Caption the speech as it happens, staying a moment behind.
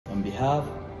On behalf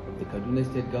of the Kaduna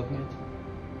State Government,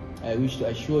 I wish to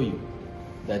assure you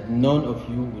that none of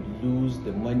you would lose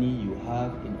the money you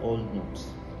have in old notes.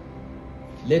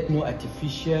 Let no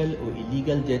artificial or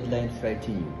illegal deadline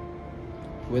frighten you.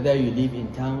 Whether you live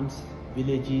in towns,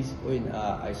 villages, or in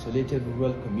our isolated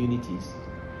rural communities,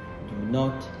 do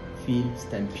not feel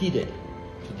stampeded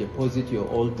to deposit your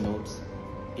old notes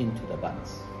into the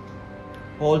banks.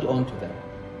 Hold on to them.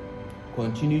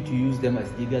 Continue to use them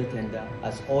as legal tender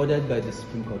as ordered by the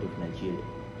Supreme Court of Nigeria.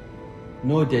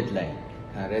 No deadline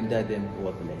can render them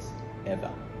worthless, ever.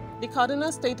 The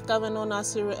Kaduna State Governor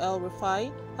Nasiru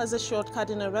el-Rufai has assured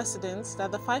Kaduna residents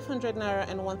that the 500 Naira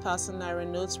and 1000 Naira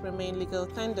notes remain legal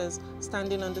tenders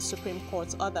standing on the Supreme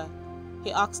Court's order.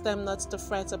 He asked them not to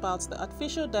fret about the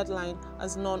artificial deadline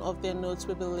as none of their notes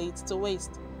will be laid to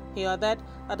waste. He added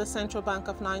that the Central Bank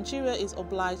of Nigeria is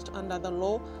obliged under the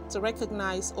law to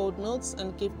recognize old notes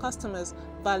and give customers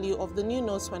value of the new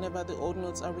notes whenever the old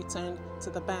notes are returned to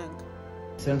the bank.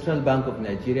 Central Bank of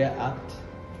Nigeria Act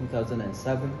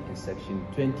 2007 and Section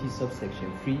 20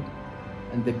 subsection 3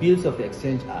 and the Bills of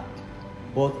Exchange Act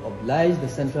both oblige the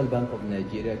Central Bank of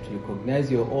Nigeria to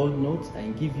recognize your old notes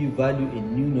and give you value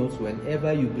in new notes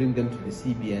whenever you bring them to the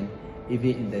CBN,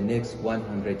 even in the next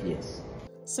 100 years.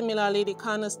 Similarly, the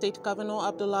Kano State Governor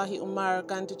Abdullahi Umar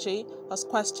Ganduje has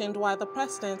questioned why the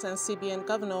President and CBN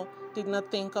Governor did not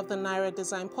think of the Naira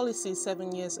design policy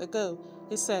 7 years ago.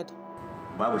 He said,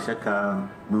 Babu shakka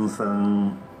mun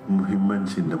san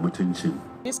muhimmancin da mutuncin.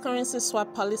 This currency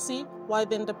swap policy, why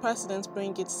didn't the President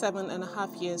bring it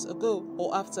 7.5 years ago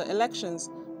or after elections?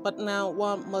 But now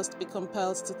one must be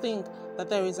compelled to think that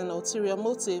there is an ulterior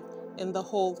motive in the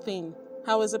whole thing.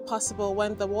 How is it possible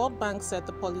when the World Bank said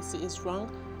the policy is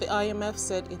wrong, the IMF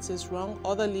said it is wrong,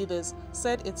 other leaders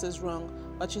said it is wrong,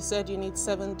 but you said you need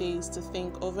 7 days to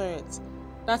think over it?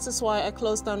 That is why I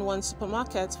closed down one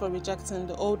supermarket for rejecting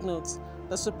the old notes.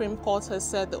 The Supreme Court has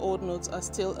said the old notes are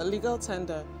still a legal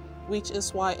tender, which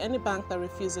is why any bank that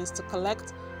refuses to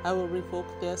collect, I will revoke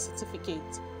their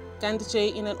certificate.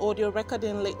 Ganduje, in an audio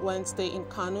recording late Wednesday in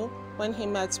Kano, when he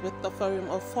met with the Forum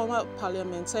of Former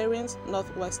Parliamentarians,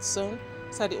 Northwest Zone,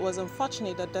 said it was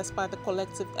unfortunate that despite the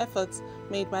collective efforts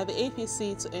made by the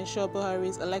APC to ensure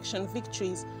Buhari's election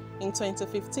victories in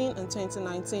 2015 and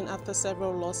 2019 after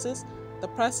several losses, the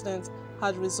president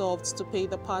had resolved to pay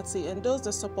the party and those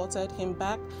that supported him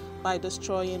back by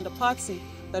destroying the party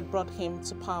that brought him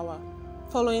to power.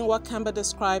 Following what can be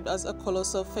described as a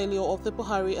colossal failure of the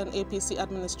Buhari and APC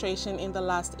administration in the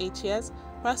last 8 years,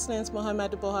 President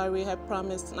Muhammadu Buhari had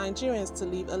promised Nigerians to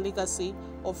leave a legacy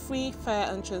of free,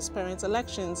 fair and transparent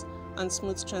elections and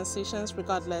smooth transitions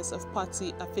regardless of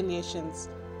party affiliations.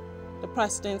 The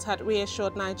president had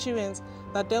reassured Nigerians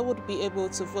that they would be able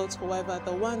to vote whoever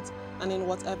they want and in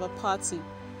whatever party.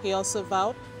 He also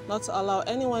vowed not to allow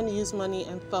anyone to use money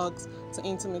and thugs to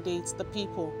intimidate the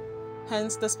people.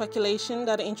 Hence the speculation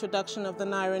that the introduction of the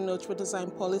Naira note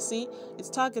redesign policy is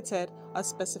targeted at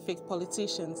specific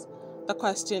politicians. The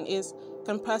question is,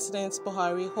 can President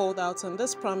Buhari hold out on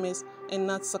this promise and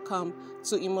not succumb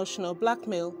to emotional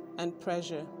blackmail and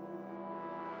pressure?